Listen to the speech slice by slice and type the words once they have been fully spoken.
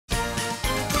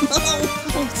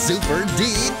Super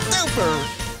duper!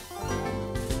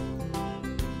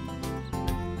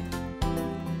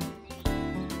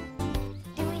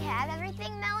 Do we have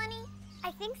everything, Melanie?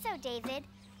 I think so, David.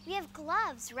 We have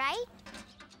gloves, right?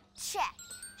 Check.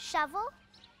 Shovel?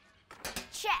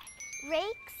 Check.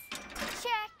 Rakes?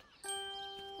 Check.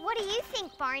 What do you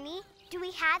think, Barney? Do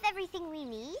we have everything we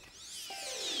need?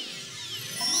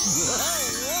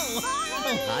 Whoa!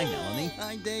 Oh, hi, Melanie.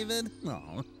 Hi, David.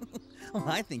 Oh,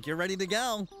 I think you're ready to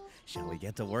go. Shall we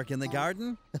get to work in the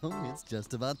garden? Oh, it's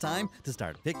just about time to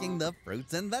start picking the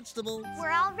fruits and vegetables.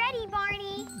 We're all ready,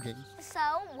 Barney. Okay. So,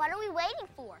 what are we waiting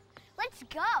for? Let's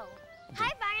go. Hi,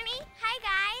 Barney. Hi,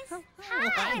 guys.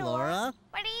 Hi, Laura.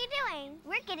 What are you doing?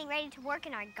 We're getting ready to work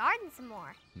in our garden some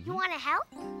more. You want to help?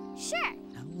 Sure.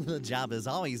 The job is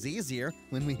always easier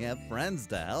when we have friends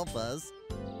to help us.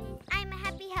 I'm a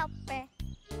happy helper.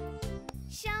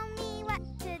 Show me what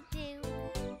to do.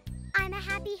 I'm a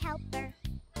happy helper.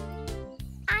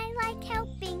 I like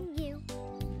helping you.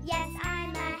 Yes,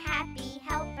 I'm a happy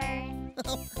helper.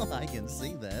 Oh, I can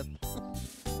see that.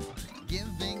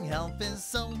 Giving help is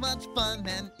so much fun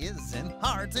and isn't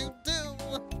hard to do.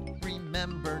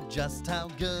 Remember just how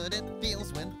good it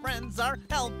feels when friends are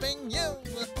helping you.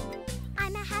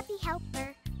 I'm a happy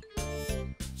helper.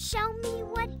 Show me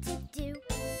what to do.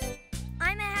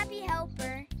 I'm a happy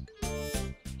helper.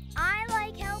 I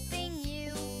like helping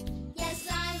you. Yes,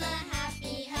 I'm a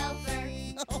happy helper.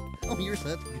 Oh, you're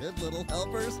such good little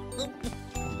helpers.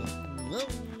 Whoa,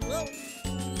 whoa.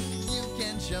 You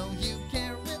can show you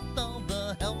care with all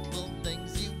the helpful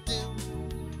things you do.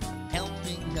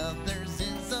 Helping others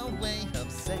is a way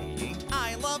of saying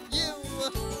I love you.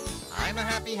 I'm a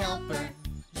happy helper.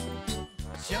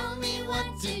 Show me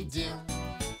what to do.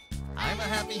 I'm a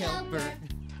happy helper.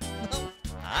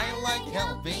 I like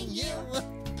helping you.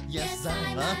 Yes,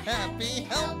 I'm a happy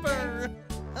helper.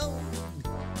 Oh.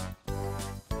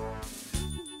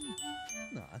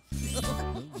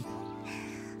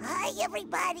 Hi,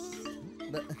 everybody.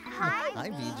 Hi,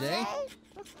 BJ.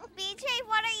 BJ,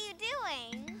 what are you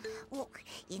doing? Well,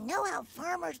 you know how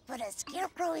farmers put a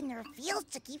scarecrow in their fields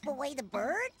to keep away the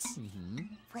birds? Mm-hmm.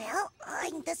 Well,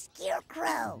 I'm the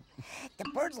scarecrow. The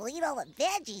birds will eat all the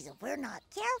veggies if we're not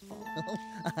careful.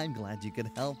 I'm glad you could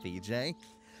help, BJ.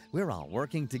 We're all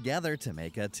working together to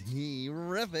make a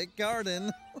terrific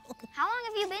garden. How long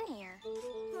have you been here?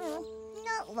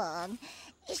 Not long.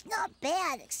 It's not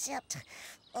bad, except,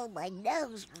 oh, my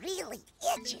nose really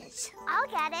itches. I'll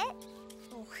get it.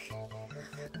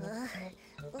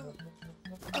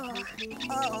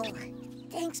 Oh,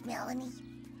 thanks, Melanie.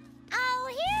 Oh,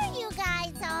 here you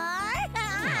guys are.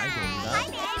 Hi,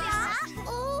 Baby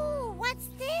Bop. Ooh, what's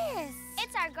this?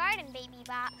 It's our garden, Baby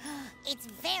Bop. It's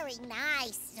very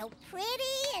nice. So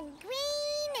pretty and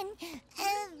green and...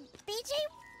 BJ,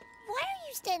 why are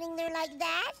you standing there like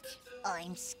that?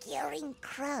 I'm scaring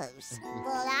crows.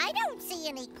 Well, I don't see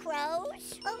any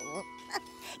crows. Oh,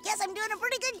 guess I'm doing a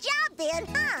pretty good job then,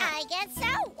 huh? I guess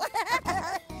so.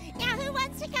 Now, who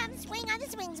wants to come swing on the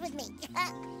swings with me?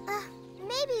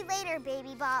 Maybe later,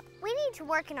 Baby Bop. We need to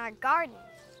work in our garden.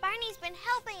 Barney's been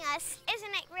helping us,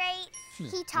 isn't it great?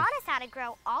 He taught us how to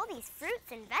grow all these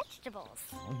fruits and vegetables.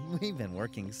 We've been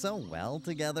working so well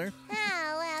together.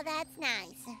 Oh, well, that's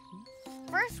nice.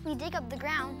 First, we dig up the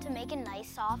ground to make a nice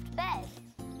soft bed.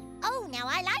 Oh, now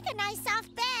I like a nice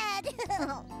soft bed.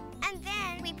 And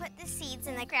then we put the seeds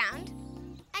in the ground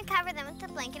and cover them with a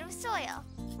blanket of soil.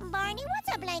 Barney,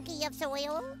 what's a blanket of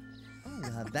soil?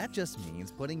 That just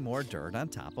means putting more dirt on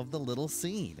top of the little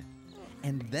seed.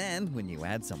 And then, when you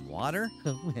add some water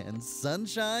and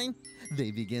sunshine, they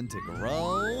begin to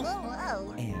grow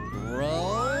Whoa. and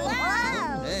grow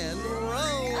and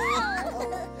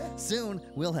grow. Soon,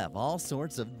 we'll have all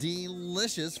sorts of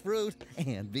delicious fruit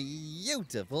and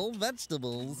beautiful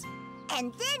vegetables.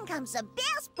 And then comes the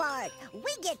best part.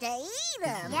 We get to eat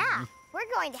them. Yeah, we're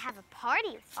going to have a party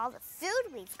with all the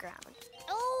food we've grown.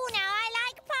 Oh, now I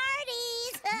like parties.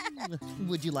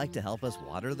 Would you like to help us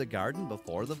water the garden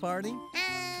before the party?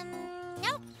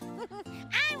 Nope.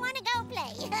 I want to go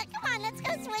play. Come on, let's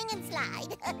go swing and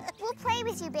slide. We'll play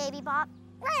with you, Baby Bop,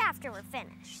 right after we're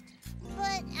finished.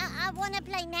 But I want to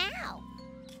play now.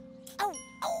 Oh,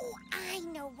 I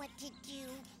know what to do.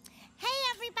 Hey,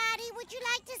 everybody, would you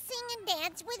like to sing and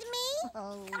dance with me?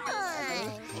 Oh. Come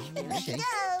on. Let's Okay.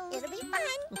 go. It'll be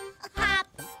fun. Hop,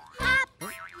 hop,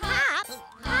 hop,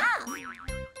 hop.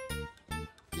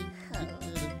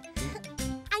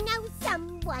 I know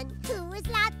someone who is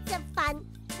lots of fun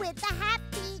with a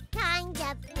happy kind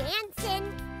of dancing.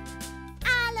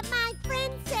 All of my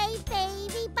friends say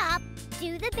Baby Bop.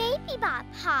 Do the Baby Bop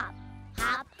hop.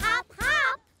 Hop, hop,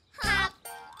 hop, hop,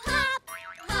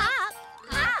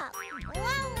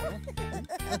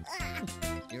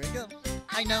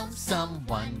 I know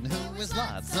someone who is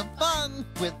lots of fun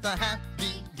with a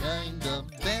happy kind of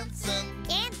dancing.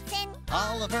 Dancing.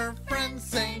 All of her friends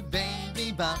say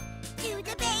baby bop. Do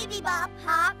the baby bop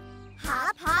hop.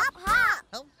 Hop, hop, hop.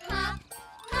 Oh, Hop,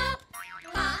 hop,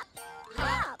 hop,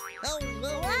 hop. oh,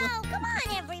 oh. Whoa, come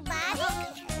on, everybody.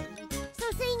 So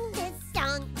sing this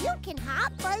song. You can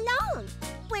hop along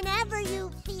whenever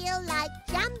you feel like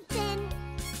jumping.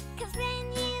 'Cause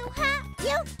when you hop,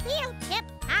 you feel hip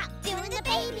hop. Do the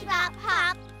baby bop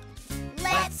hop.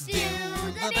 Let's do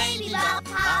the baby bop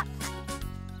hop.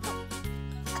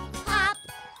 Hop,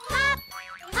 hop,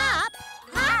 hop,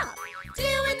 hop.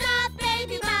 Doing the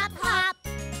baby bop hop.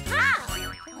 Hop.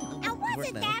 Now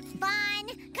wasn't that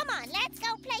fun? Come on, let's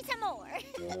go play some more.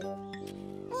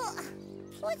 Well,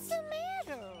 what's the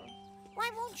matter? Why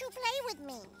won't you play with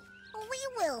me? We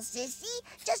will, Sissy,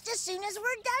 just as soon as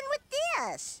we're done with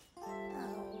this.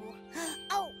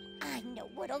 Oh, I know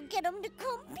what'll get them to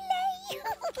come play.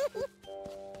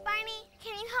 Barney,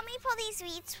 can you help me pull these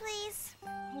weeds, please?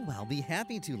 Oh, I'll be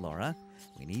happy to, Laura.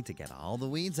 We need to get all the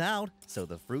weeds out so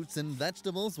the fruits and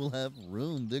vegetables will have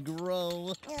room to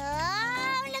grow.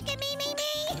 Oh, look at me, me.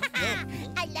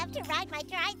 I love to ride my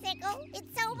tricycle.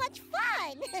 It's so much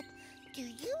fun. Do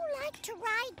you like to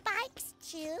ride bikes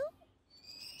too?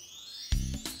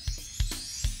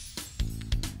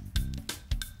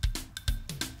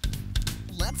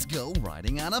 Let's go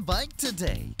riding on a bike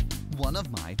today. One of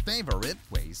my favorite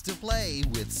ways to play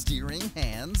with steering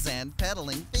hands and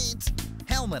pedaling feet.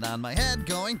 Helmet on my head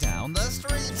going down the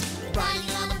street. Riding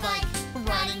on a bike,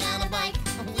 riding on a bike.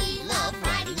 We love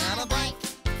riding on a bike.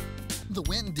 The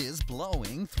wind is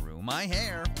blowing through my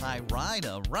hair. I ride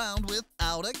around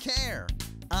without a care.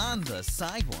 On the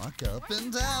sidewalk up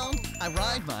and down, I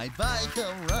ride my bike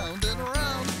around and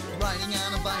around. Riding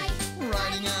on a bike,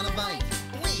 riding on a bike.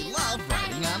 We love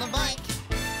riding on a bike.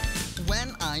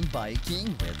 When I'm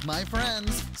biking with my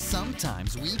friends,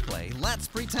 sometimes we play Let's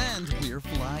Pretend we're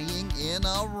flying in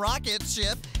a rocket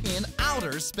ship in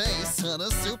outer space on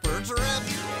a super trip.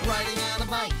 Riding on a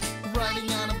bike,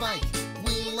 riding on a bike.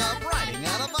 We love riding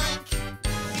on a bike.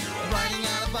 Riding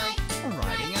on a bike,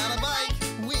 riding on a bike.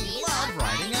 We love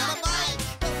riding on a bike.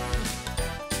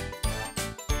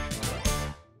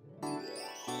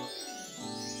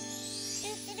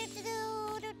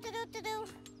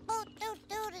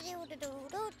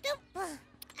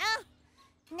 Oh,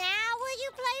 now will you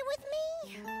play with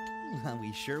me?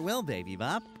 We sure will, Baby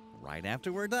Bop. Right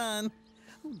after we're done.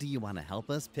 Do you want to help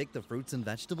us pick the fruits and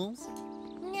vegetables?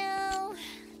 No,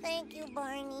 thank you,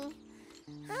 Barney.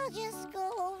 I'll just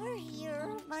go over here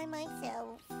by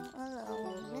myself,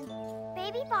 alone.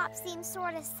 Baby Bop seems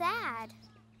sort of sad.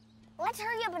 Let's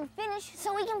hurry up and finish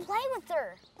so we can play with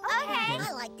her. Okay.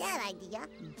 I like that idea.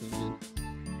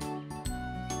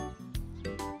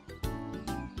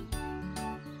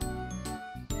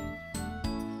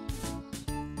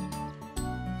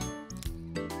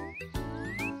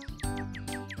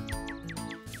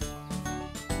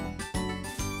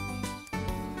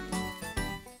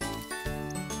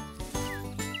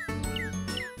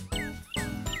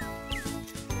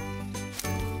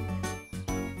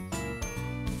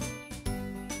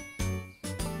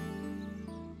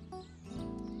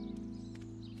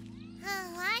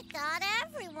 I thought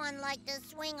everyone liked to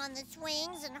swing on the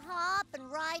swings and hop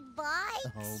and ride bikes.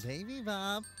 Oh, Baby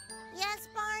Bop. Yes,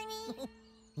 Barney?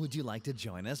 Would you like to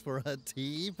join us for a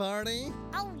tea party?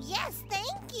 Oh, yes,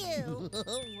 thank you.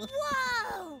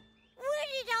 Whoa! Where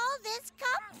did all this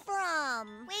come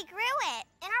from? We grew it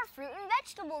in our fruit and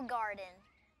vegetable garden.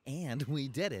 And we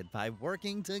did it by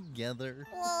working together.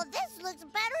 Well, this looks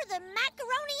better than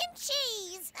macaroni and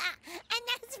cheese. And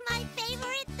that's my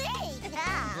favorite thing.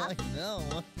 I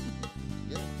know.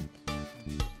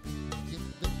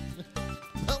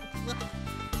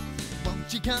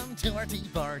 Won't you come to our tea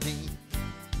party?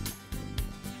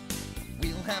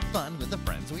 We'll have fun with the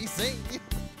friends we see.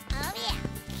 Oh, yeah.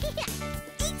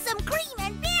 Eat some cream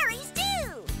and berries,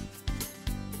 too.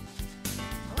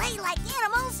 Play like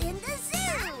animals in the zoo.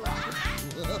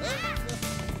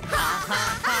 Ha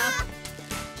ha ha!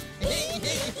 Hee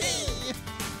hee hee!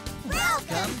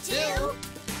 Welcome to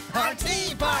our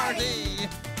tea party!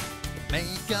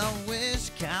 Make a wish,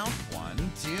 count 1,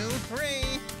 2,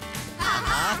 3. Ha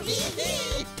ha hee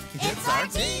hee! It's our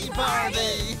tea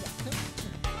party!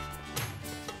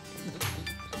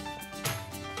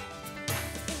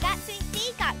 That sweet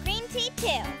tea got green tea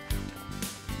too.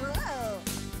 Whoa.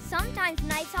 Sometimes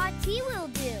nice hot tea will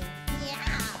do.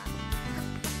 Yeah.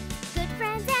 Good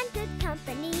friends and good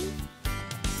company.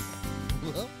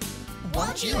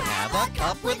 Won't you have a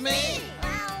cup with me?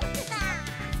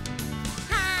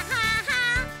 Ha ha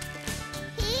ha.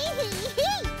 Hee hee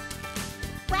hee.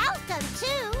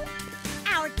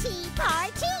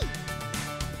 party.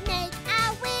 Make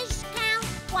a wish count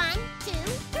 1, 2,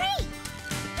 3.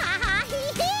 Ha ha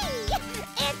hee hee.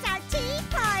 It's our tea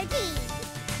party.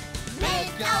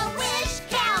 Make a wish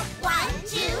count 1,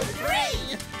 2,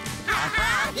 3. Ha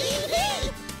ha hee hee.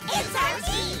 It's our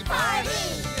tea party.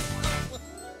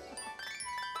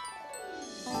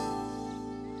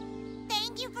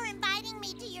 Thank you for inviting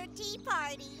me to your tea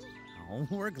party. Oh,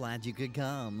 we're glad you could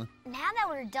come. Now that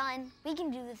we're done, we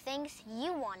can do the things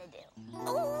you want to do.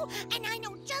 Oh, and I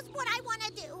know just what I want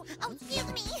to do. Oh, excuse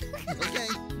me. Okay.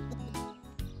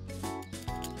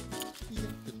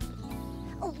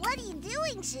 Oh, what are you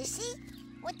doing, Sissy?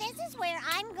 Well, this is where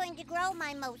I'm going to grow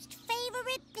my most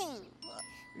favorite thing.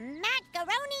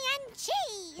 Macaroni and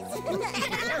cheese.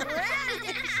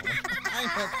 I'm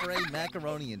afraid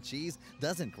macaroni and cheese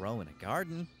doesn't grow in a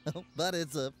garden, but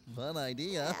it's a fun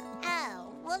idea.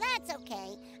 Oh, well, that's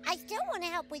okay. I still want to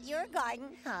help with your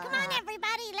garden. Come on,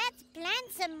 everybody, let's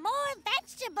plant some more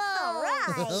vegetables. All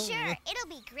right. Sure, it'll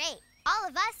be great. All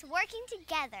of us working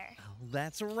together. Oh,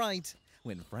 that's right.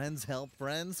 When friends help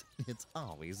friends, it's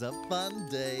always a fun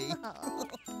day.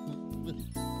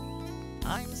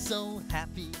 I'm so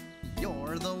happy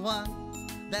you're the one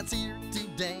that's here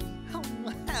today,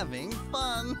 having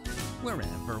fun.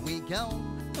 Wherever we go,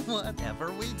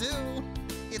 whatever we do,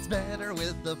 it's better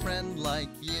with a friend like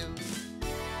you.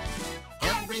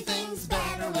 Everything's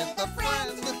better with a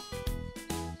friend.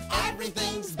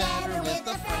 Everything's better with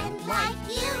a friend like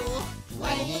you.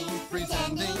 Playing,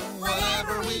 pretending,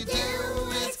 whatever we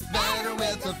do, it's better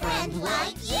with a friend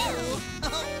like you.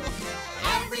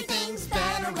 Everything's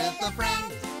better with a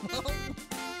friend.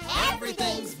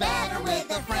 Everything's better with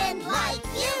a friend like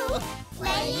you.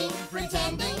 Playing,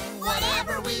 pretending,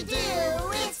 whatever we do,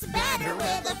 it's better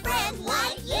with a friend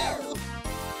like you.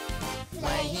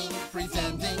 Playing,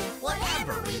 pretending,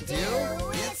 whatever we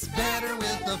do, it's better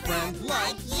with a friend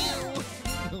like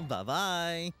you.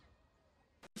 Bye-bye.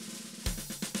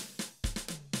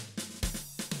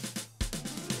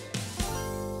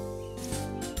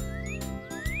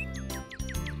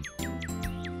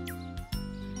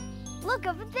 Look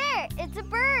over there, it's a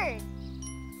bird.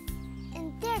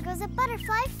 And there goes a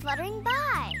butterfly fluttering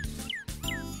by.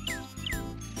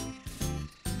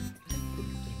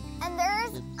 And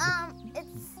there's,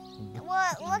 it's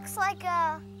what looks like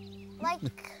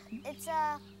it's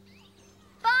a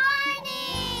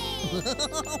Barney!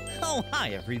 Oh, hi,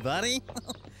 everybody.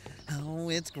 Oh,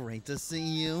 it's great to see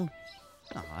you.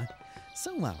 Aw,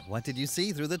 so what did you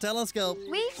see through the telescope?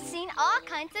 We've seen all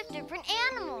kinds of different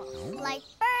animals, like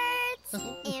birds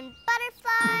and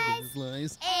butterflies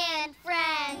Butterflies. and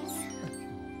friends.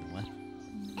 What?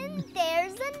 And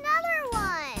there's another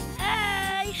one.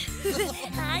 Hi!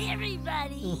 Hi,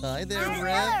 everybody! Hi there, Hello,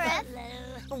 Red. Red.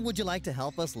 Hello. Would you like to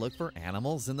help us look for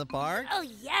animals in the park? Oh,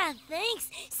 yeah, thanks.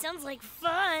 Sounds like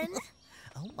fun.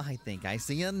 Oh, I think I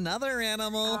see another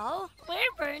animal. Oh,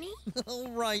 where, Bernie?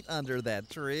 Right under that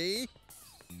tree.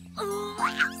 Oh,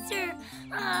 lobster!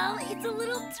 Oh, it's a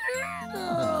little turtle.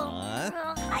 Aw.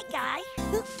 Oh, hi, Guy.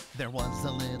 There was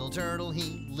a little turtle,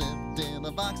 he lived in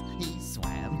a box. He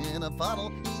swam in a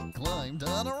puddle, he climbed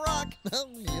on a rock. Oh,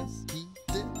 yes, he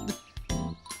did.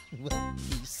 Well,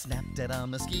 he snapped at a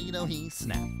mosquito, he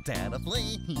snapped at a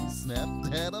flea, he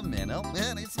snapped at a minnow,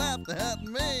 and he snapped at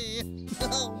me.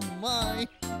 Oh, my.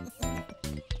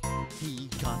 He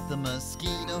caught the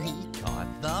mosquito, he caught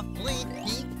the flea,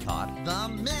 he caught the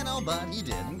minnow, but he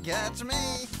didn't catch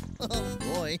me. Oh,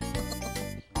 boy.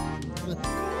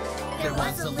 There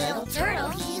was a little turtle,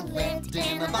 he lived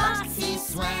in a box. He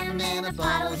swam in a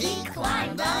puddle, he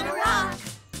climbed on a rock.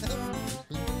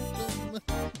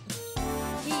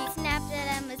 He snapped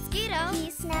at a mosquito. He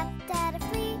snapped at a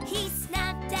flea. He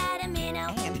snapped at a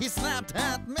minnow. And he snapped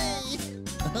at me.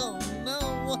 Oh,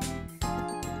 no.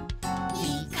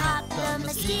 He caught the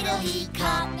mosquito. He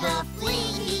caught the flea.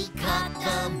 He caught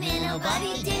the minnow, but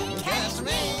he didn't catch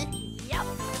me. Yep.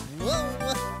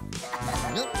 Whoa.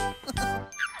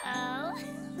 Oh.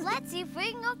 Let's see if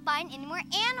we can go find any more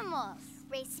animals.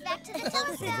 Race back to the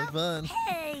Sounds like telescope. fun.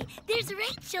 Hey, there's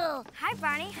Rachel. Hi,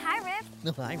 Barney. Hi,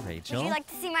 Rip. Hi, Rachel. Would you like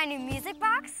to see my new music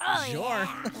box? Oh, Sure.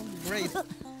 yeah. Great.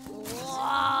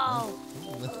 Whoa.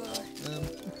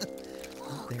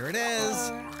 There it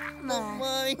is. Oh,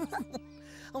 my.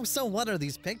 Oh, so what are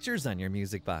these pictures on your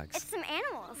music box? It's some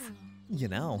animals. You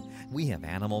know, we have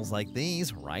animals like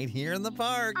these right here in the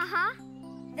park. Uh-huh.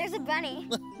 There's a bunny.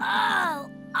 Oh,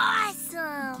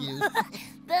 awesome. Cute.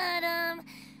 But,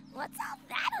 what's all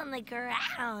that on the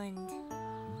ground?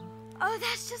 Oh,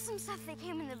 that's just some stuff that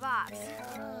came in the box.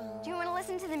 Do you want to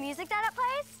listen to the music that it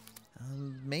plays?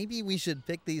 Maybe we should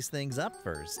pick these things up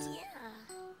first. Yeah.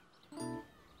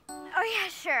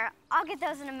 Sure, I'll get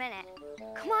those in a minute.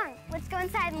 Come on, let's go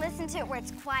inside and listen to it where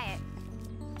it's quiet.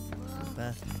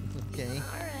 Okay.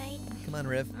 All right. Come on,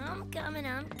 Riv. I'm coming.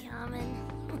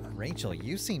 Rachel,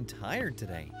 you seem tired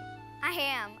today. I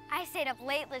am. I stayed up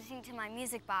late listening to my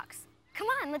music box. Come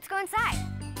on, let's go inside.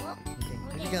 Well,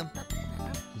 Okay, here you go.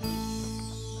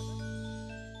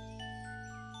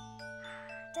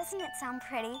 Doesn't it sound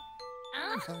pretty?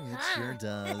 Oh, it sure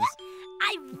does.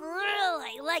 I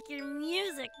really like your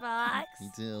music box.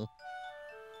 Me too.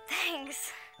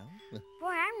 Thanks. Oh, Boy,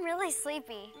 I'm really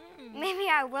sleepy. Maybe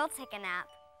I will take a nap.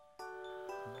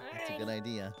 that's a good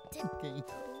idea. Okay,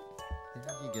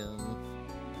 there you go.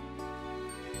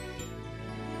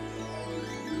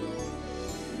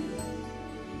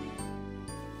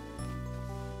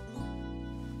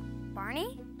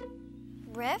 Barney?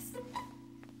 Riff?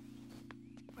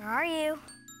 Where are you?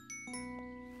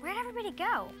 Where'd everybody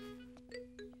go?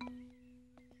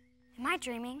 Am I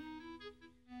dreaming?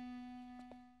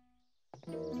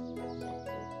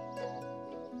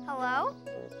 Hello?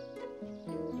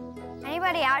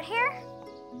 Anybody out here?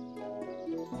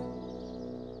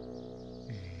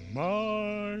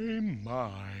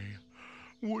 My,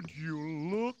 would you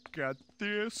look at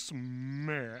this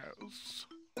mess?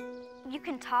 You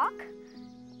can talk?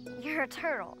 You're a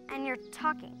turtle, and you're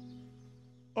talking.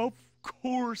 Of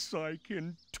course I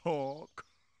can talk.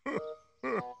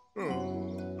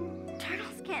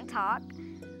 Turtles can't talk.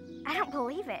 I don't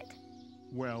believe it.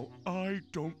 Well, I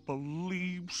don't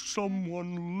believe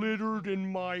someone littered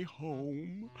in my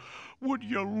home. Would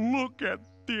you look at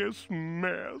this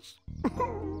mess?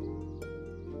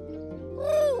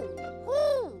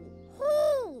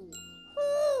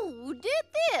 Who did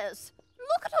this?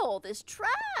 Look at all this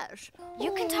trash.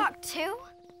 You can talk too?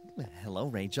 Hello,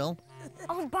 Rachel.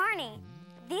 Oh, Barney,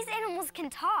 these animals can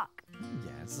talk.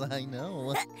 Yes, I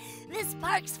know. This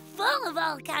park's full of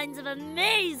all kinds of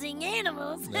amazing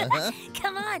animals.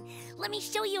 Come on, let me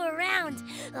show you around.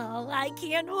 Oh, I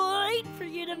can't wait for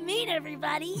you to meet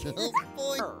everybody. Oh,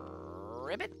 boy.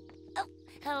 Ribbit.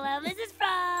 Hello, Mrs.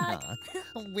 Frog.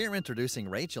 We're introducing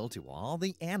Rachel to all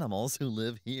the animals who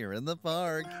live here in the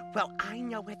park. Well, I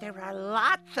know where there are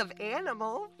lots of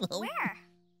animals. Where?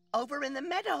 Over in the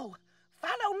meadow.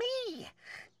 Follow me.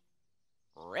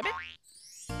 Ribbit.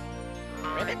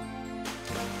 Ribbit.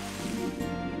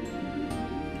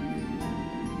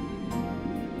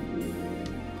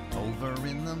 Over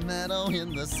in the meadow,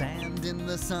 in the sand, in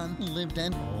the sun, lived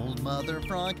an old mother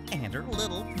frog and her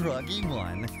little froggy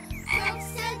one. Croak,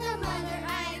 said the mother,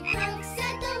 I croak,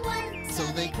 said the one. So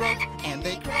they croaked and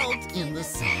they croaked in the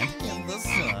sand, in the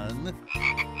sun.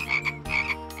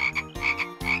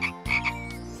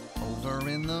 Over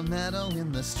in the meadow,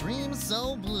 in the stream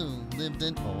so blue, lived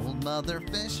an old mother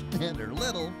fish and her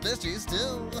little fishies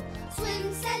too.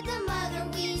 Swim, said the mother,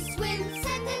 we swim,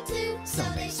 said the two. So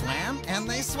they swam and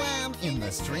they swam in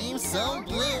the stream so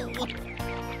blue.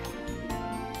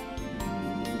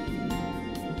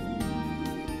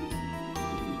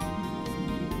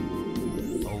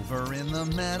 Over in the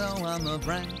meadow, on the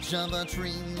branch of a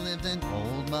tree, lived an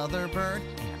old mother bird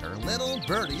and her little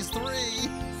birdies three.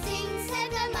 Sing,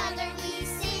 said the mother, we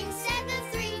sing, said the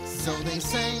three. So they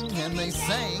sang and they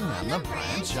sang on the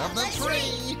branch of the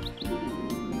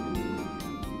tree.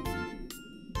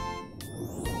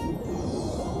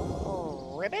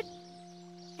 Ribbit,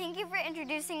 Thank you for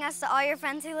introducing us to all your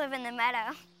friends who live in the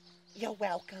meadow. you're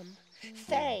welcome.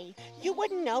 Say, you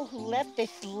wouldn't know who left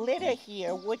this litter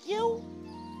here, would you?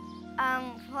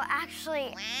 Well,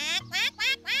 actually,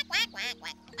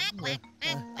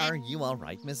 Are you all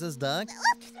right, Mrs. Duck?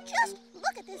 Oops, just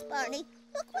look at this, Barney.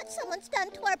 Look what someone's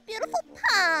done to our beautiful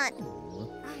pond.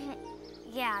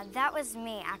 yeah, that was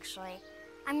me, actually.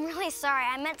 I'm really sorry.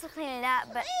 I meant to clean it up,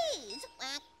 but Please,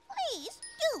 please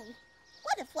do.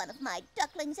 What if one of my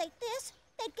ducklings ate this?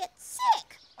 They'd get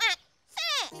sick.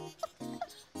 Sick.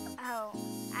 oh,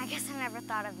 I guess I never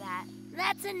thought of that.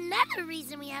 That's another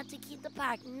reason we have to keep the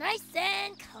park nice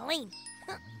and clean.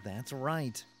 That's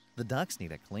right. The ducks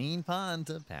need a clean pond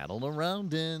to paddle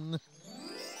around in.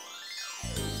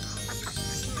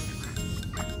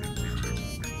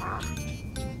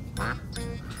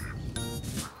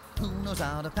 Who knows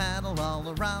how to paddle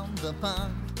all around the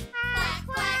pond? Quack,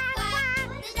 quack, quack,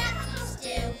 the duckies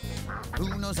do.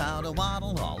 Who knows how to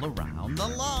waddle all around the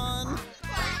lawn?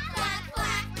 Quack, quack,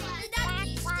 quack, the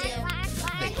duckies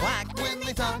do. They quack when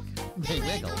they talk, they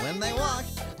wiggle when they walk,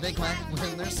 they quack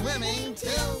when they're swimming too.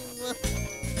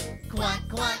 Quack,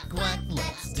 quack, quack,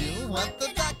 let's do what the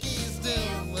duckies do.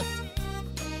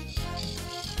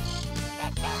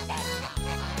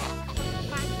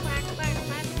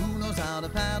 Who knows how to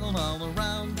paddle all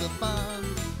around the pond?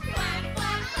 Quack,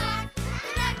 quack, quack,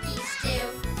 the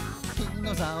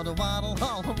to waddle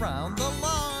all around the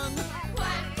lawn.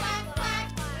 Quack, quack, quack,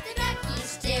 the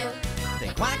duckies do.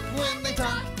 They quack when they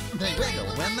talk, they wiggle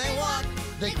when they walk,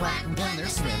 they quack when they're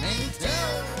swimming too.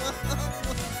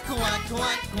 Quack,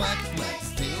 quack, quack,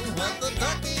 let's do what the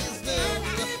duckies do.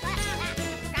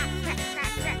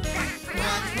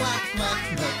 Quack, quack, quack,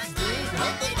 let's do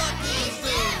what the duckies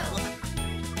do.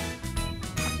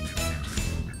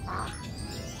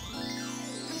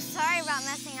 I'm sorry about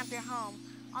messing up your home.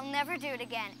 I'll never do it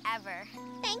again, ever.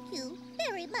 Thank you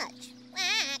very much.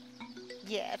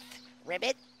 Yes,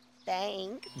 Ribbit,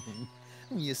 thanks.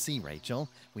 You see, Rachel,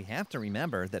 we have to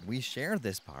remember that we share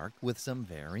this park with some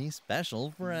very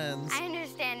special friends. I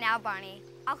understand now, Barney.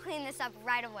 I'll clean this up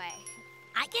right away.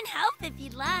 I can help if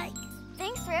you'd like.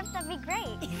 Thanks, Rip. That'd be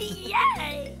great.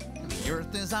 Yay! The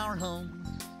earth is our home,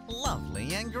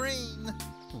 lovely and green.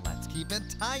 Let's keep it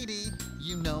tidy,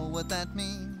 you know what that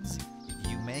means. If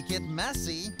you make it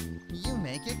messy, you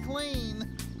make it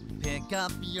clean. Pick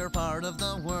up your part of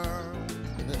the world.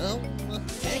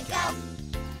 Pick up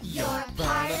your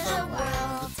part of the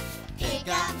world. Pick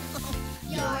up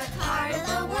your part of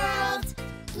the world.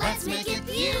 Let's make it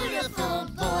beautiful,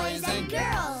 boys and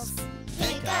girls.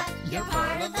 Pick up your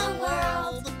part of the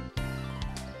world.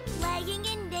 Playing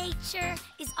in nature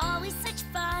is always such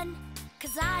fun.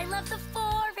 'Cause I love the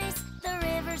forest, the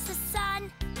rivers, the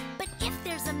sun. But if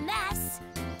there's a mess,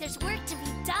 there's work to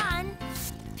be done.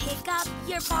 Pick up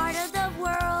your part of the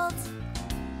world.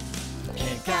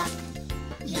 Pick up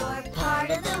your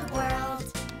part of the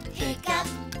world. Pick up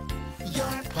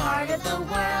your part of the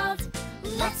world.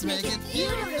 Let's make it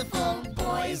beautiful,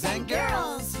 boys and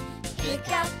girls. Pick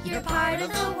up your part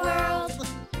of the world.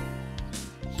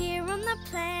 Here on the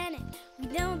planet, we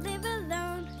don't live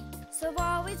alone. So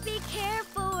always be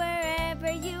careful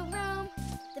wherever you roam.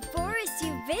 The forest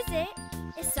you visit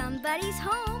is somebody's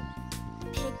home.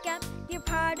 Pick up your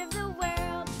part of the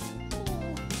world.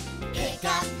 Pick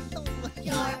up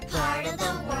your part of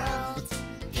the world.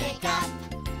 Pick up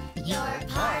your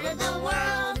part of the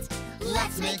world.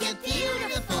 Let's make it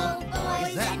beautiful,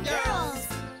 boys and girls.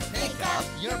 Pick up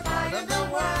your part of the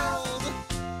world.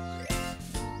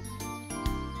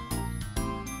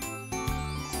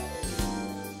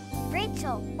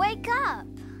 Rachel, wake up!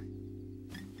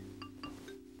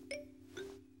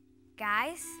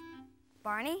 Guys?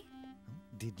 Barney?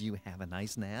 Did you have a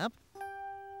nice nap?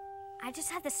 I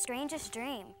just had the strangest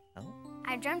dream. Oh.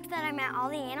 I dreamt that I met all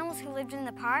the animals who lived in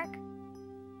the park.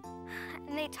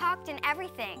 And they talked and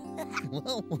everything.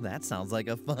 Well, that sounds like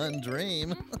a fun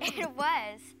dream. It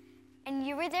was. And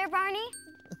you were there, Barney?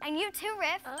 And you too,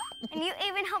 Riff. And you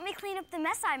even helped me clean up the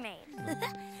mess I made.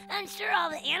 I'm sure all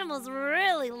the animals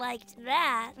really liked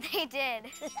that. They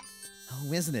did.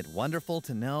 Oh, isn't it wonderful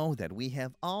to know that we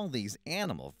have all these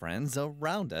animal friends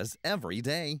around us every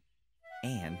day?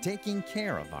 And taking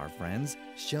care of our friends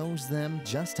shows them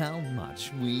just how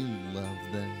much we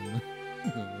love them.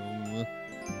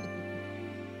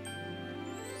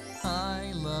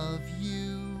 I love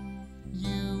you,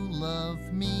 you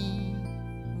love me.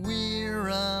 We're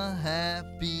a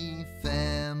happy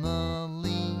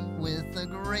family with a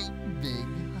great big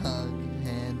hug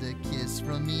and a kiss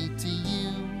from me to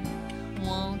you.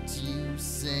 Won't you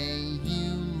say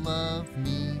you love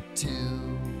me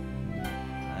too?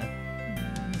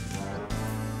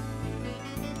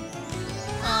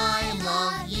 I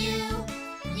love you,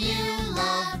 you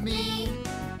love me.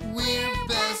 We're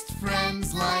best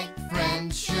friends like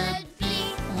friends should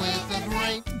be. With a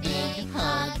great big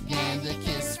hug and a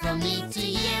kiss from me to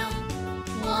you.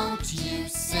 Won't you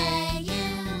say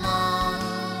you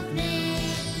love me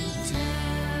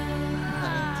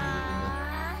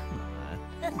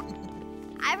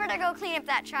I better go clean up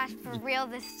that trash for real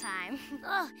this time.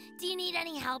 Oh, do you need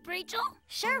any help, Rachel?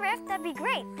 Sure, Riff, that'd be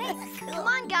great. Thanks. Come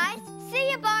on, guys. See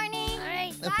you, Barney. All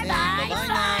right. Okay, Bye-bye. bye-bye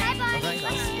now. Bye, Barney. All right,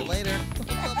 I'll see you later.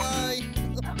 Bye-bye.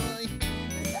 Bye-bye.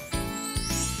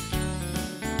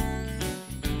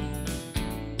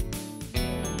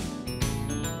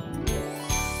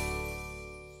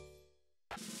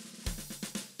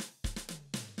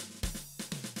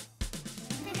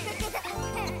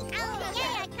 Oh,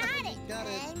 yeah, I caught it. Got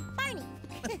it. And Barney.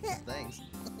 Thanks.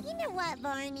 You know what,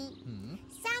 Barney?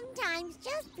 Sometimes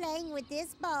just playing with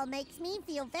this ball makes me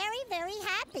feel very, very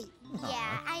happy.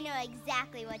 Yeah, I know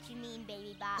exactly what you mean,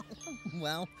 Baby Bop.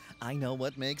 Well, I know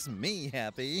what makes me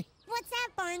happy. What's that,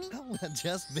 Barney? Oh,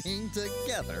 just being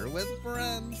together with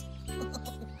friends.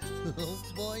 Oh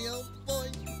boy, oh boy.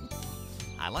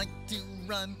 I like to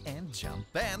run and jump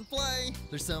and play.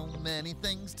 There's so many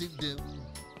things to do.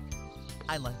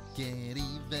 I like it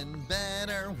even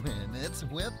better when it's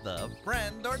with a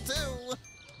friend or two.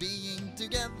 Being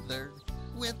together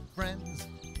with friends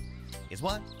is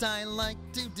what I like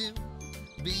to do.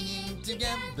 Being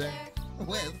together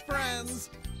with friends,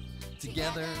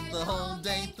 together the whole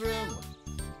day through.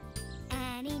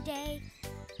 Any day,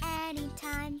 any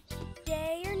time,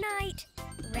 day or night,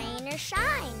 rain or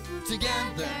shine.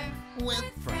 Together with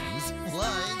friends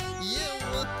like you.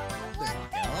 There you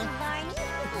go. Barney.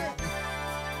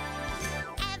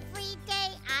 Every day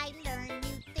I learn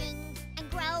new things and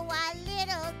grow a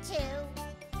little too.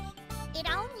 It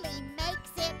only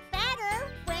makes it better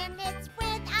when it's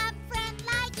with a friend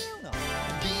like you.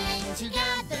 Being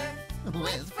together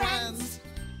with friends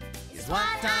is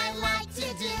what I like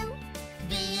to do.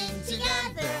 Being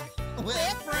together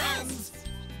with friends,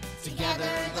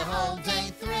 together the whole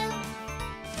day through.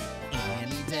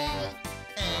 Any day,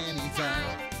 any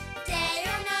time, Day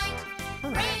or night,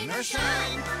 rain or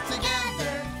shine,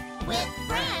 together with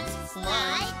friends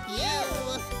like you.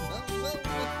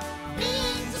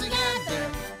 Being together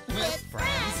with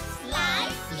friends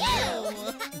like you.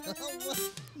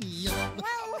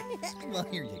 Well,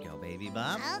 here you go, baby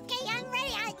Bob. Okay, I'm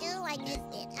ready. I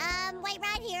missed it. Wait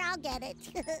right here. I'll get it.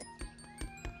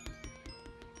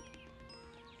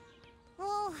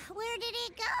 Oh, where did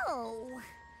it go?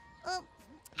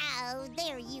 Oh,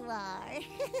 there you are.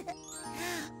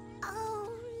 Oh,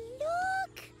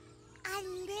 look! A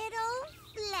little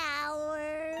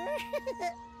flower.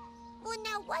 Well,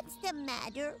 now what's the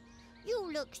matter?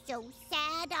 You look so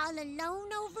sad all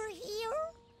alone over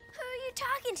here. Who are you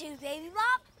talking to, Baby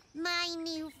Bop? My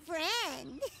new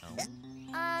friend.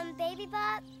 Baby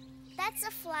Bop, that's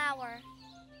a flower.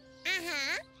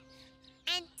 Uh-huh.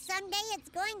 And someday it's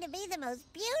going to be the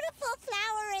most beautiful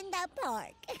flower in the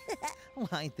park. Well,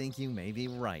 I think you may be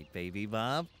right, baby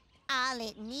Bob. All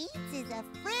it needs is a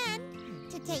friend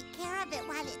to take care of it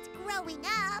while it's growing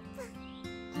up.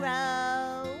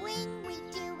 Growing, we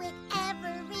do it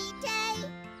every day.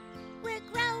 We're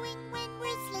growing when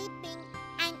we're sleeping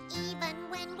and even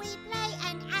when we play.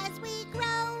 And as we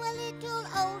grow a little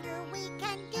older, we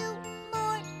can do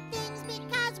more things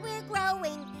because we're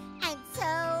growing. And so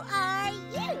are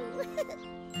you.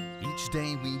 Each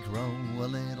day we grow a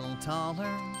little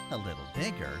taller, a little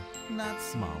bigger, not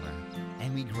smaller.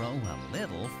 And we grow a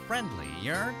little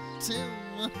friendlier, too.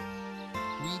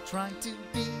 We try to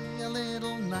be a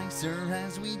little nicer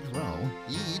as we grow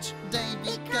each day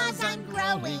because I'm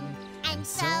growing, and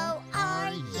so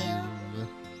are you.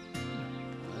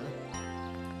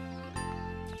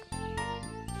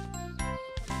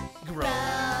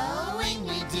 Growing,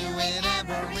 we do it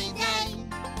every day.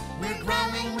 We're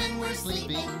growing when we're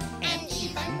sleeping, and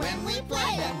even when we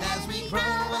play. And as we grow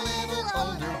a little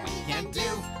older, we can do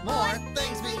more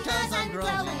things because I'm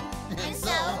growing, and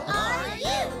so are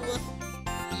you.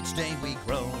 Each day we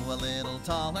grow a little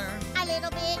taller, A little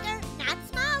bigger, not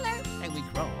smaller. and we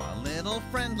grow a little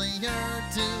friendlier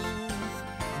too.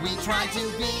 We try to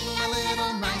be a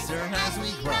little nicer as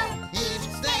we grow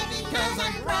each day because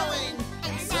I'm growing,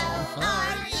 and so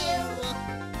are you.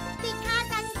 Because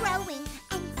I'm growing,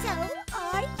 and so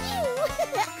are you.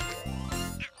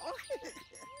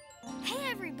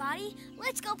 Hey, everybody,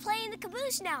 let's go play in the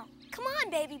caboose now. Come on,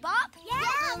 Baby Bop. Yeah,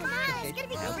 come on, it's gonna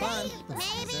be Have great. fun.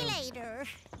 Maybe later.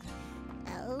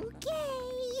 Okay.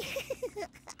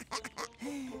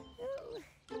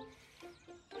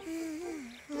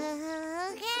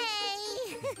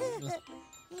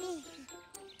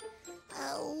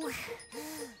 Oh.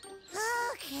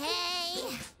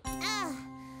 Okay.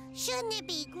 Shouldn't it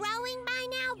be growing by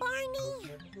now,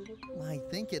 Barney? I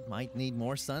think it might need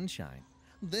more sunshine.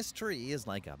 This tree is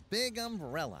like a big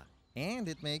umbrella, and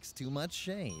it makes too much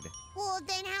shade. Well,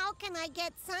 then how can I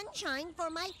get sunshine for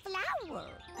my flower? Well,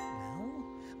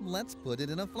 let's put it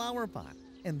in a flower pot,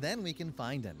 and then we can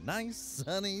find a nice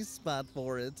sunny spot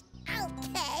for it.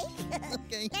 Okay.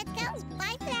 Okay. Let's go.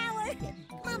 Bye, flower.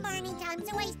 Come on, Barney,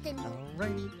 time's wasting.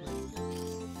 Alrighty.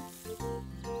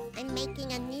 I'm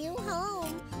making a new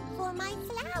home for my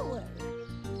flower.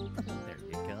 There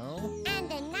you go.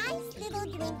 And a nice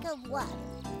little drink of water.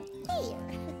 Here.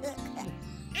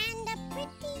 And a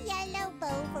pretty yellow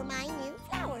bow for my new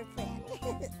flower friend.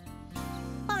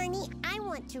 Barney, I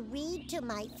want to read to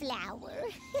my flower.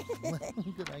 Well,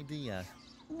 good idea.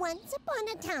 Once upon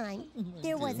a time,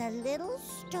 there was a little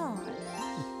star.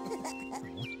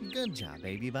 Good job,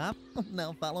 Baby Bop.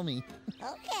 Now follow me.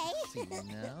 Okay. See you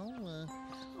now.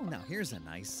 Oh, now here's a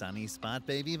nice sunny spot,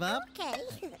 Baby Bop. Okay.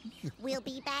 We'll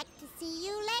be back to see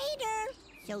you later.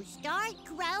 So start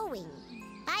growing.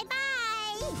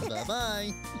 Bye-bye.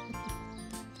 Bye-bye.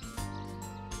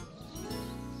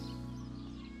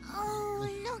 Oh,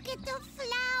 look at the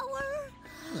flower.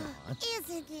 Aw.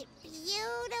 Isn't it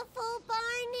beautiful,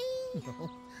 Barney?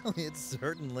 It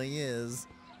certainly is.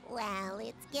 Well,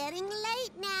 it's getting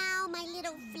late now, my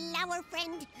little flower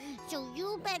friend, so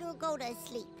you better go to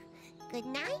sleep. Good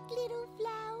night, little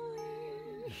flower.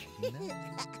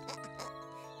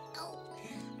 Oh,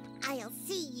 I'll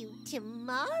see you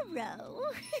tomorrow.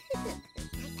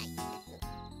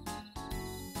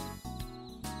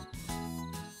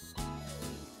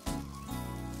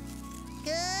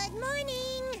 Good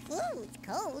morning. Ooh, it's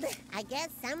cold. I guess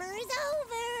summer is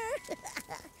over.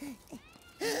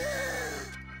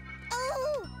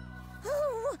 Oh,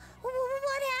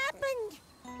 what happened?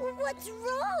 What's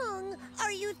wrong?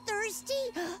 Are you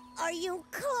thirsty? Are you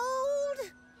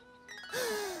cold?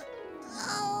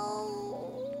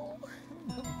 Oh.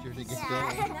 Sure to get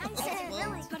Yeah, going. nice and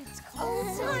really, but it's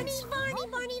cold. Oh,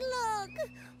 Barney, look.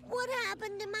 What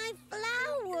happened to my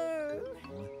flower?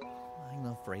 I'm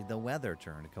afraid the weather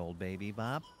turned cold, Baby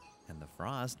Bop, and the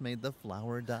frost made the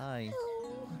flower die.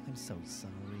 Oh. I'm so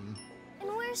sorry. And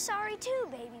we're sorry too,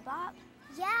 Baby Bop.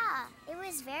 Yeah, it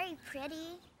was very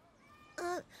pretty.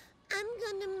 I'm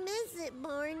gonna miss it,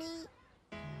 Barney.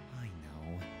 I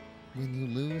know. When you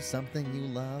lose something you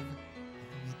love,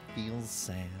 it feels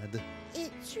sad.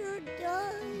 It sure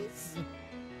does.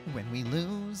 When we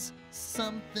lose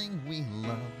something we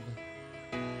love,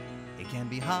 it can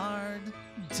be hard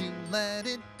to let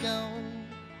it go.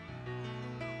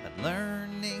 But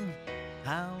learning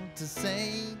how to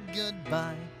say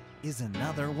goodbye is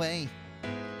another way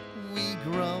we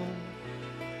grow.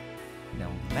 No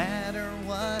matter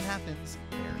what happens,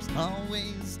 there's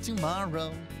always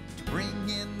tomorrow to bring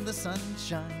in the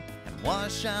sunshine and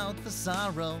wash out the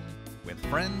sorrow. With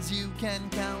friends you can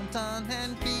count on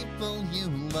and people you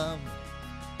love,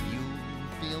 you'll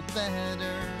feel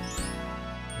better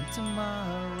when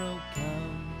tomorrow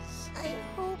comes. I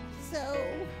hope so.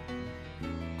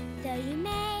 Though you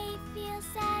may feel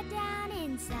sad down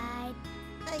inside,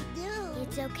 I do.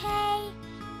 it's okay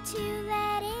to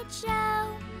let it show.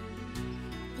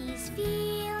 These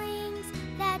feelings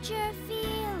that you're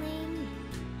feeling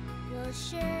will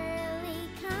surely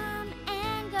come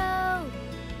and go.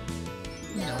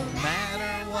 No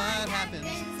matter what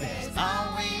happens, there's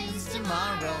always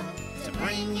tomorrow to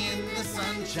bring in the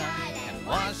sunshine and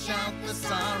wash out the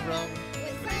sorrow.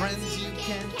 With friends you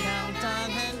can count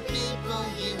on and people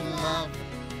you love,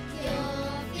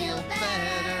 you'll feel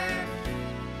better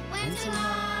when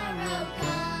tomorrow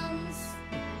comes.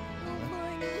 Oh,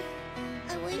 Barney,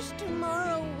 I wish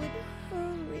tomorrow would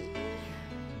hurry.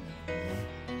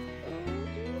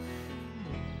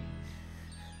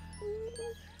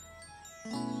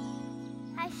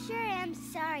 I sure am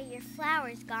sorry your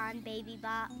flower's gone, Baby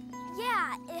Bop.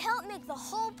 Yeah, it helped make the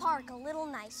whole park a little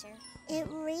nicer. It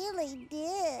really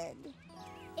did.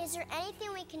 Is there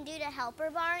anything we can do to help her,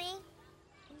 Barney?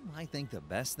 I think the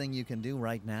best thing you can do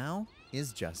right now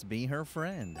is just be her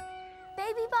friend.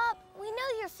 Baby Bop, we know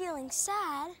you're feeling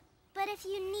sad. But if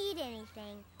you need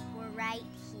anything, we're right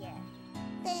here.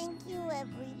 Thank you,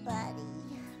 everybody.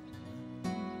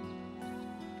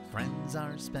 Friends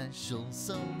are special,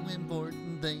 so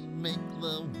important, they make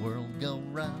the world go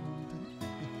round.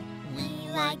 We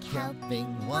like helping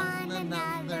one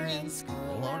another in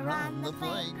school or on the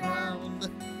playground.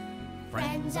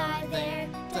 Friends are there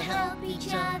to help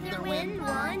each other when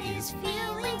one is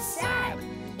feeling sad.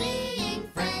 Being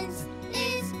friends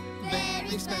is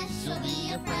very special.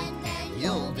 Be a friend and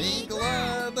you'll be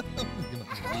glad. There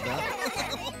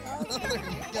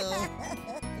you go.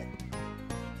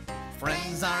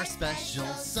 Friends are special,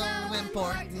 so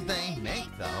important, they make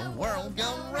the world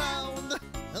go round.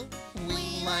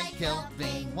 We like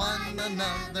helping one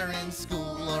another in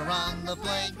school or on the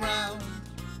playground.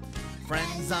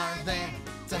 Friends are there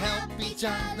to help each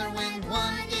other when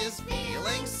one is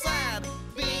feeling sad.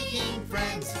 Being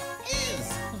friends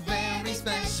is very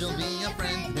special. Be a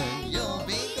friend and you'll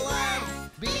be glad.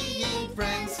 Being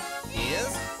friends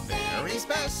is very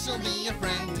special. Be a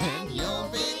friend and you'll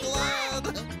be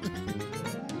glad.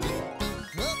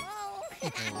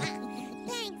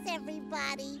 Thanks,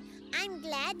 everybody. I'm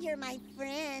glad you're my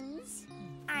friends.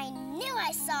 I knew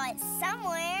I saw it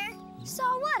somewhere.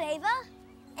 Saw what, Ava?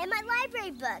 In my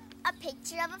library book, a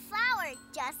picture of a flower,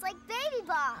 just like Baby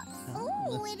Bop's.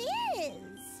 Oh, it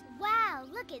is. Wow,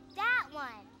 look at that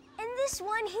one. And this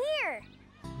one here.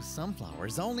 Some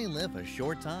flowers only live a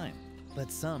short time,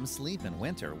 but some sleep in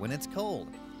winter when it's cold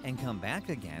and come back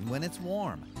again when it's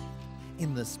warm.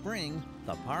 In the spring,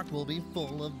 the park will be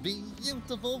full of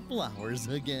beautiful flowers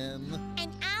again.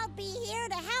 And I'll be here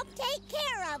to help take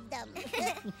care of them.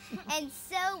 And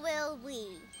so will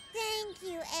we. Thank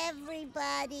you,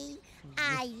 everybody.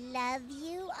 I love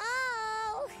you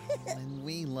all. And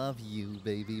we love you,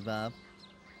 Baby Bop.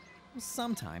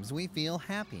 Sometimes we feel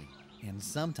happy, and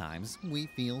sometimes we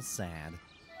feel sad.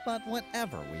 But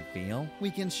whatever we feel,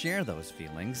 we can share those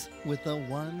feelings with the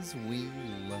ones we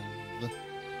love.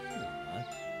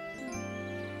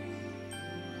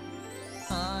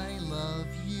 I love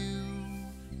you,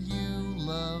 you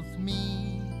love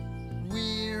me.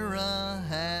 We're a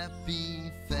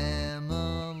happy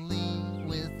family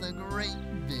with a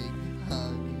great big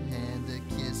hug and a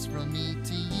kiss from me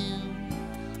to you.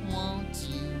 Won't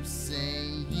you say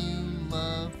you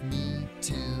love me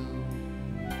too?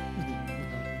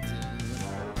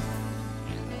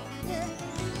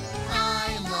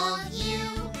 I love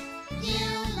you,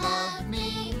 you love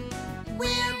me.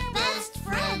 We're best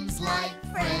friends like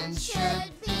friends should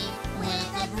be.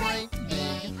 With a great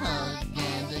big hug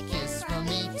and a kiss from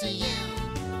me to you.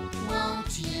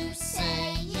 Won't you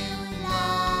say you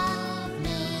love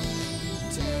me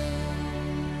too?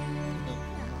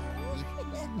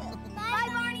 Bye,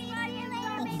 Barney.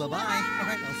 Bye-bye. All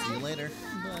right, I'll see you later.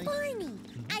 Bye. Barney,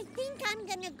 I think I'm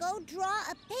gonna go draw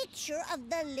a picture of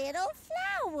the little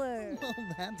flower. Oh,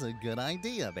 that's a good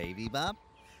idea, Baby Bop.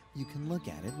 You can look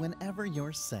at it whenever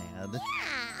you're sad. Yeah.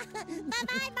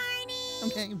 Bye-bye, Barney.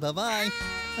 Okay, bye-bye.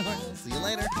 All right, I'll see you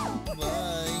later.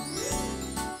 Bye.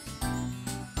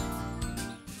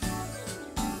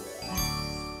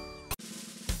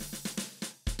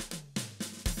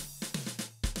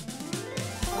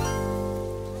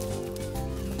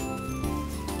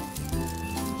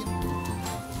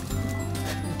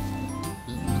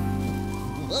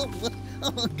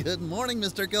 Oh, good morning,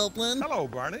 Mr. Copeland. Hello,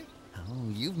 Barney. Oh,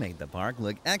 you've made the park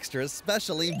look extra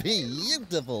specially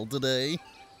beautiful today.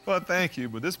 Well, thank you,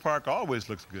 but this park always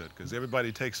looks good because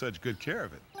everybody takes such good care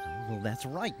of it. Oh, well, that's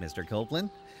right, Mr. Copeland.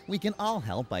 We can all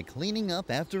help by cleaning up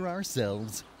after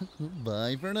ourselves.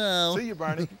 Bye for now. See you,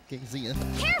 Barney. Okay, see ya.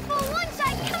 Careful, one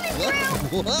side coming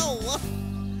through. Whoa!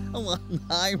 Oh,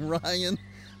 hi, Ryan.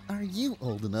 Are you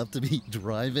old enough to be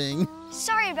driving?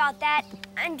 Sorry about that.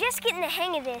 I'm just getting the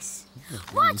hang of this.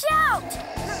 Watch out!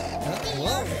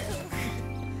 Whoa!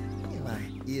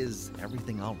 Is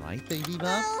everything all right, Baby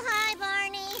Bop? Oh, hi,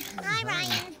 Barney. Hi,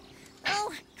 Ryan.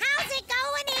 Oh, how's it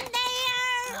going in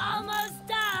there? Almost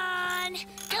done.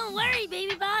 Don't worry,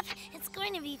 Baby Bop. It's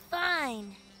going to be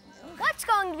fine. What's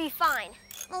going to be fine?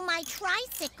 Oh, my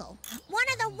tricycle. One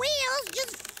of the wheels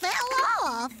just fell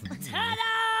off. Ta-da!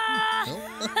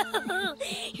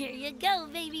 Here you go,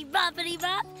 Baby Boppity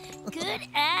Bop. Good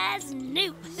as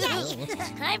new.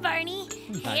 Hi, Barney.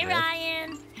 Hey,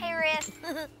 Ryan. Hey, Riff.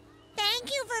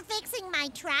 Thank you for fixing my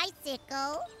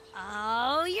tricycle.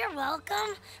 Oh, you're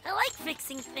welcome. I like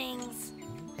fixing things.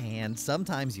 And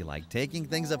sometimes you like taking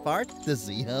things apart to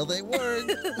see how they work.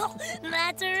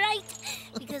 That's right,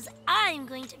 because I'm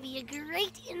going to be a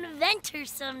great inventor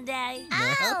someday.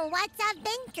 Oh, what's a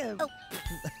venture? Oh.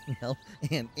 Well,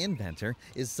 an inventor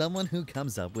is someone who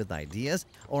comes up with ideas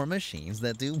or machines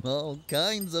that do all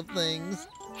kinds of things.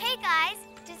 Hey, guys.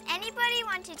 Does anybody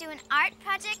want to do an art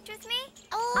project with me?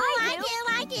 Oh, I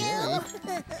do. Yay.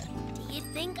 Do you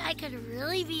think I could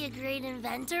really be a great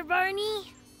inventor,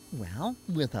 Barney? Well,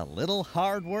 with a little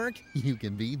hard work, you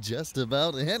can be just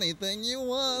about anything you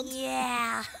want.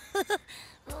 Yeah.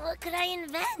 What could I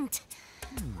invent?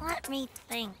 Let me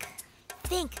think.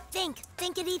 Thinkity think,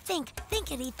 thinkity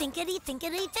thinkity thinkity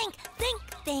think,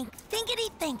 thinkity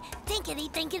think, thinkity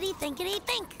thinkity thinkity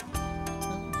think.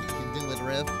 You can do it,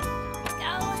 Riff.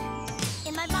 Go.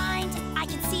 In my mind, I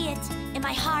can see it. In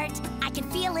my heart, I can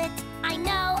feel it. I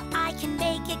know I can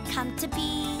make it come to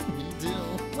be. You do.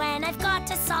 When I've got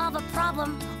to solve a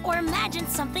problem or imagine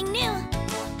something new,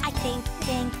 I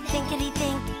thinkity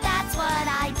think, that's what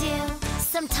I do.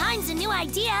 Sometimes a new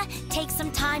idea takes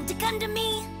some time to come to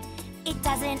me. It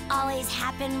doesn't always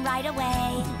happen right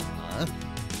away.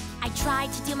 I try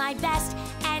to do my best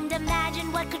and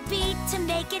imagine what could be to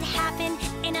make it happen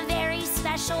in a very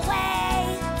special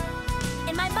way.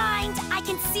 In my mind, I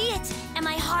can see it. In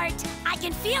my heart, I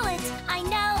can feel it. I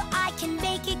know I can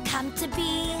make it come to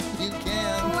be. You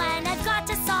can. When I've got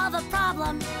to solve a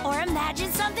problem or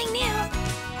imagine something new,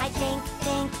 I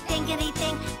thinkity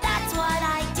think, that's what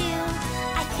I do.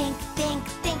 I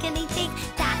thinkity think,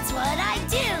 that's what I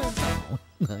do.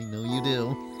 I know you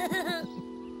do.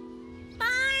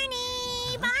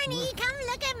 Barney, come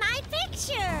look at my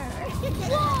picture.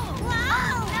 Whoa!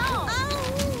 Wow!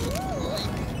 No!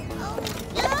 Oh,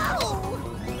 no!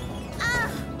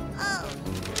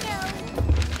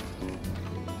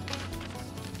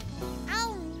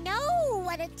 Oh, no!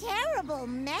 What a terrible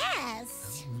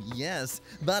mess. yes.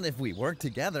 But if we work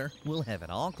together, we'll have it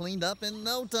all cleaned up in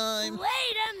no time.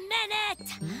 Wait a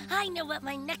minute! I know what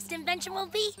my next invention will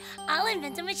be. I'll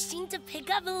invent a machine to pick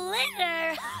up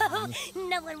litter.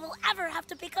 No one will ever have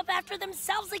to pick up after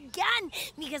themselves again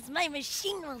because my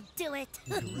machine will do it.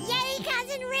 Yay,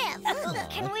 Cousin Riff!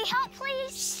 Can we help,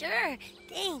 please? Sure,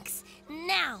 thanks.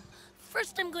 Now,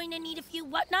 first I'm going to need a few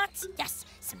whatnots. Yes,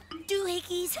 some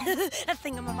doohickeys, a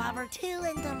thingamabob or two,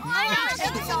 and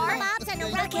Bobs and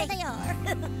right where they are.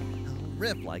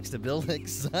 Rip likes to build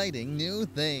exciting new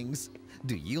things.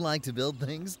 Do you like to build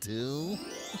things too?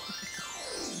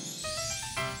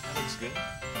 That looks good.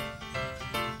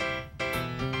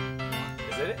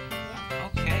 Is it? Yeah.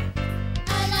 Okay. I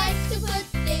like to put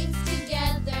things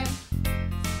together.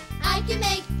 I can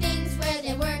make things where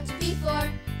they weren't before.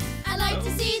 I like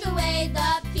to see the way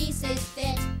the pieces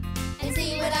fit and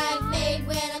see what I've made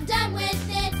when I'm done with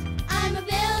it. I'm a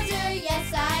builder,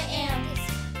 yes I am.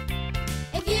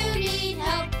 If you need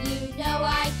help, you know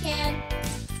I can.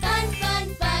 Fun,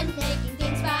 fun, fun, making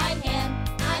things by hand.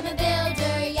 I'm a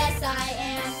builder, yes I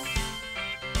am.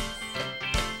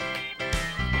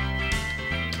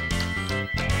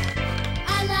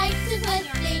 I like to put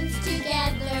things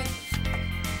together.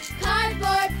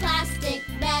 Cardboard, plastic,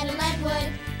 metal and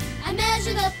wood. I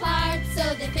measure the parts so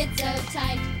they fit so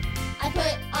tight. I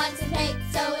put on some paint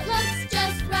so it looks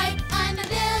just right. I'm a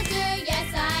builder,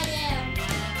 yes I am.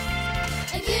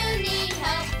 If you need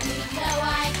help, you know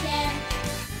I can.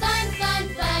 Fun, fun,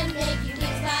 fun, making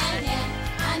things by hand.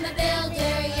 I'm a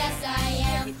builder, yes I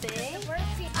am.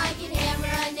 I can hammer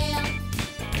a nail.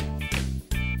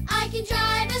 I can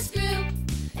drive a screw.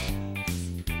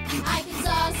 I can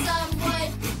saw some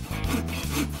wood.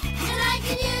 And I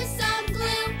can use some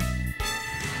glue.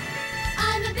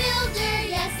 I'm a builder,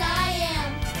 yes I am.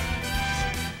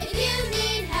 If you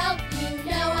need help, you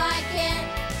know I can.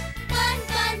 Fun,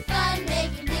 fun, fun,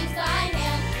 making things by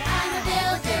hand. I'm a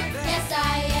builder, yes I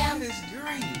am. That is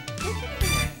great.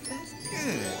 That's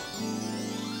good.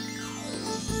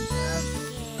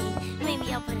 Okay, maybe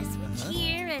I'll put a switch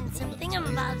here and some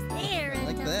thingamabobs there.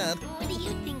 Like And, that. What do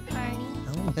you think, Barney?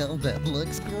 Oh, well, that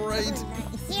looks great.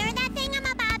 Here are the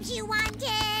thingamabobs you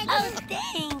wanted. Oh,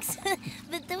 thanks.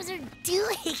 But those are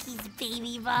doohickeys,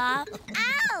 baby Bob.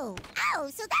 Oh,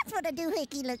 so that's what a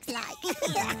doohickey looks like.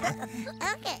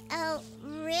 Okay,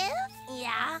 Riff?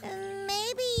 Yeah?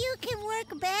 Maybe you can work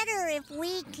better if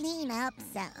we clean up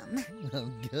some. Oh,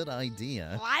 good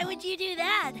idea. Why would you do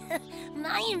that?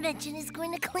 My invention is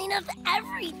going to clean up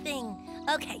everything.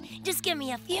 Okay, just give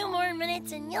me a few more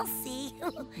minutes and you'll see.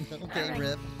 Okay, All right.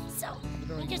 Rip. So,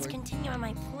 let me just continue on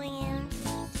my plan.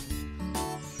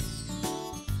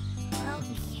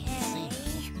 Okay.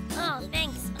 Oh,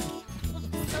 thanks. Okay,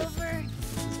 flip this over.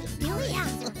 Oh, yeah.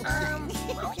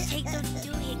 I'll take those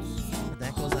doohickeys and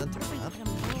That goes on top. put them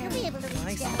You'll there. be able to reach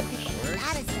Nice. down there. Works.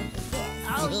 That is something.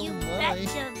 Oh, you Oh, my.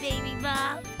 betcha, baby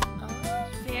Bob. Oh,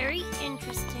 very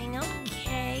interesting.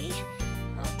 Okay.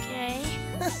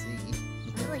 Let's see.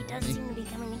 It really does seem to be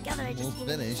coming together. I just Almost need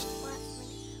to- finished.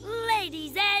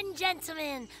 Ladies and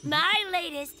gentlemen, my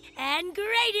latest and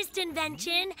greatest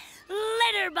invention,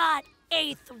 Litterbot,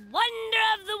 8th wonder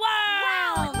of the world!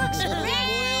 Wow, it looks Oh, great, boy,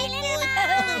 Litterbot!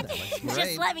 That looks Just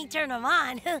great. let me turn them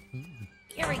on.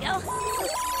 Here we go.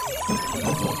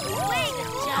 Great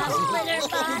job,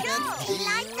 Litterbot.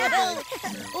 Like that.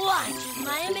 Watch as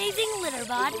my amazing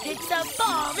Litterbot picks up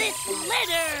all this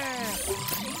litter.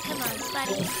 Come on,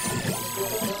 buddy.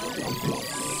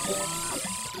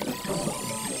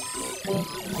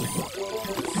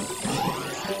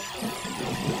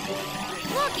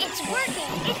 Look, it's working.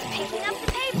 It's picking up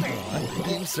the paper.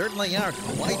 You certainly are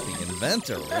quite the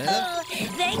inventor, Rip. Oh,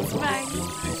 thanks, Barney.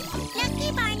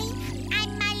 Looky, Barney.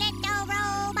 I'm my little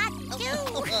robot, too.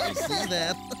 I see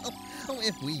that. Oh,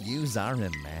 if we use our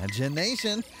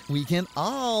imagination, we can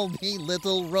all be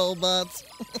little robots.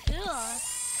 Cool.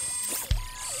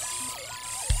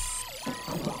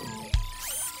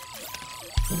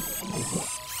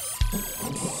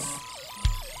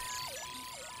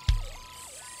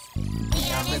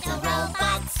 We are little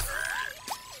robots.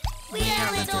 We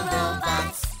are little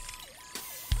robots.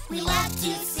 We love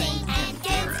to sing and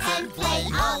dance and play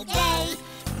all day.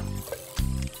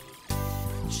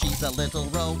 She's a little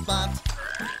robot.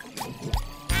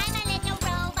 I'm a little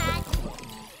robot.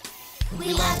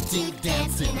 We love to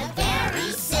dance in a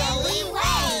very silly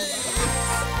way.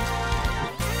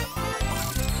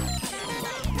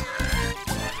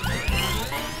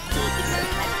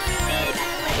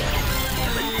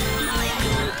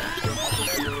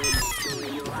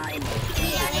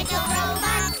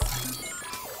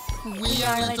 We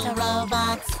are little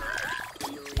robots.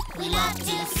 We love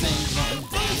to sing and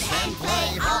dance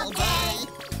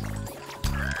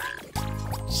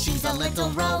a little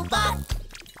robot.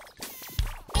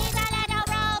 He's a little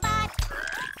robot.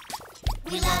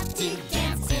 We love to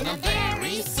dance in a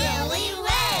very silly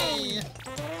way.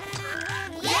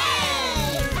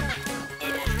 Yay!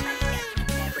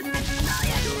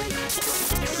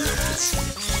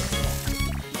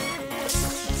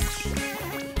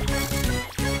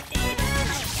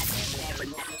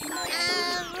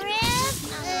 Riff,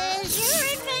 is your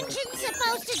invention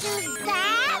supposed to do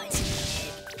that?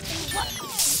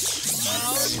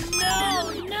 Oh,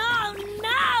 no, no,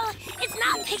 no! It's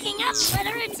not picking up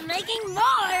litter, it's making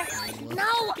more!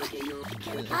 No!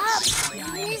 Get up,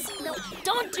 please! No,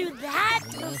 don't do that!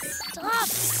 No, stop!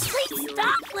 Please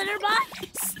stop, Litterbot!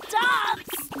 Stop!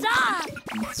 Stop!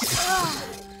 Ugh.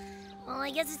 Well,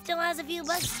 I guess it still has a few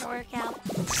bugs to work out.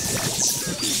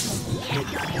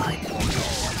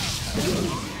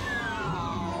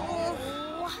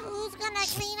 Who's gonna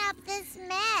clean up this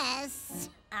mess?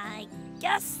 I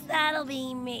guess that'll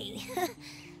be me.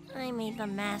 I made the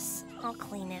mess. I'll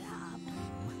clean it up.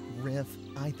 Riff,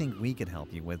 I think we could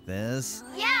help you with this.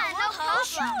 Yeah, no problem.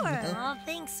 Sure. Oh,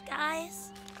 thanks,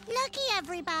 guys. Looky,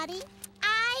 everybody.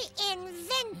 I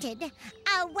invented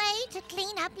a way to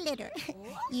clean up litter.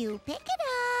 You pick it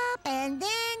up and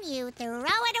then you throw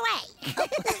it away.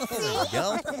 There we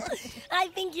go. I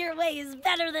think your way is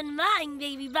better than mine,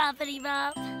 baby boppity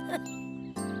bop.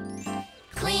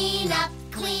 Clean up,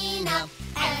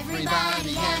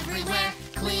 everybody everywhere.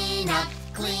 Clean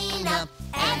up,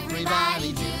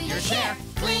 everybody do your share.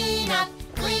 Clean up,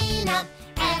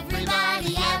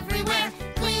 everybody everywhere.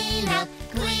 Clean up,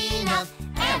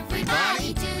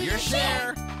 everybody do your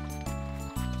share.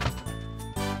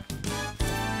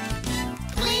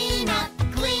 Clean up,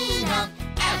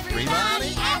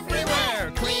 everybody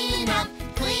everywhere. Clean up,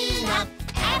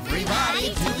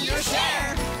 everybody do your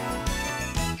share.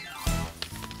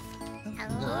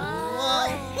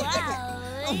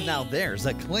 Oh, now there's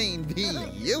a clean,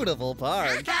 beautiful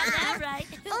park. Got that right.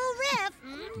 Oh, Riff,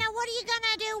 now what are you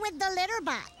gonna do with the litter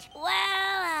bot?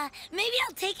 Well, maybe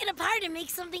I'll take it apart and make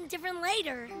something different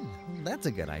later. That's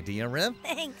a good idea, Riff.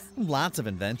 Thanks. Lots of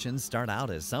inventions start out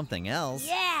as something else.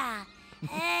 Yeah.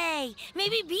 Hey,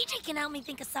 maybe BJ can help me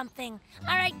think of something.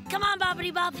 All right, come on,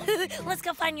 Boppity Bop. Let's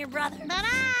go find your brother.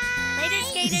 Bye-bye! Later,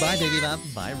 skaters. Bye, Baby Bop.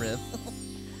 Bye, Riff.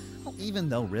 Even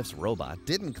though Riff's robot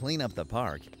didn't clean up the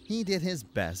park, he did his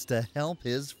best to help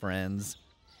his friends.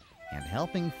 And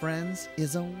helping friends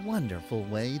is a wonderful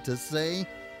way to say,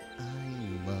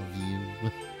 I love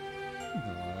you.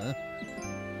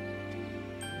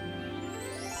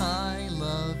 I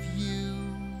love you,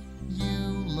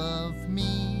 you love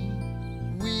me.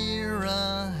 We're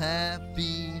a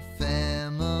happy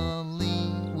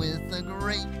family with a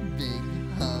great big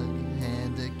hug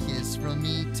and a kiss from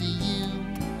me to you.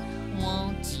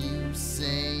 Won't you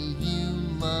say you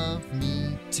love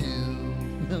me too?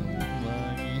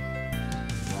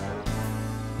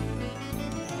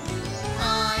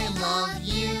 I love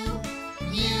you,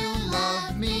 you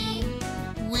love me.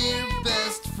 We're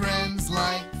best friends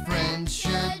like friends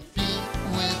should be.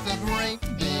 With a great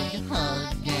big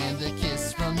hug and a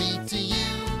kiss from me to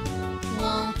you.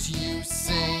 Won't you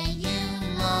say you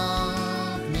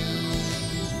love me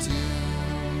too?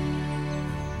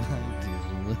 I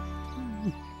do.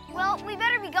 Well, we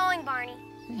better be going, Barney.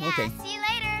 Okay. See you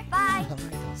later. Bye. All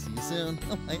right, I'll see you soon.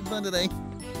 All right, fun today.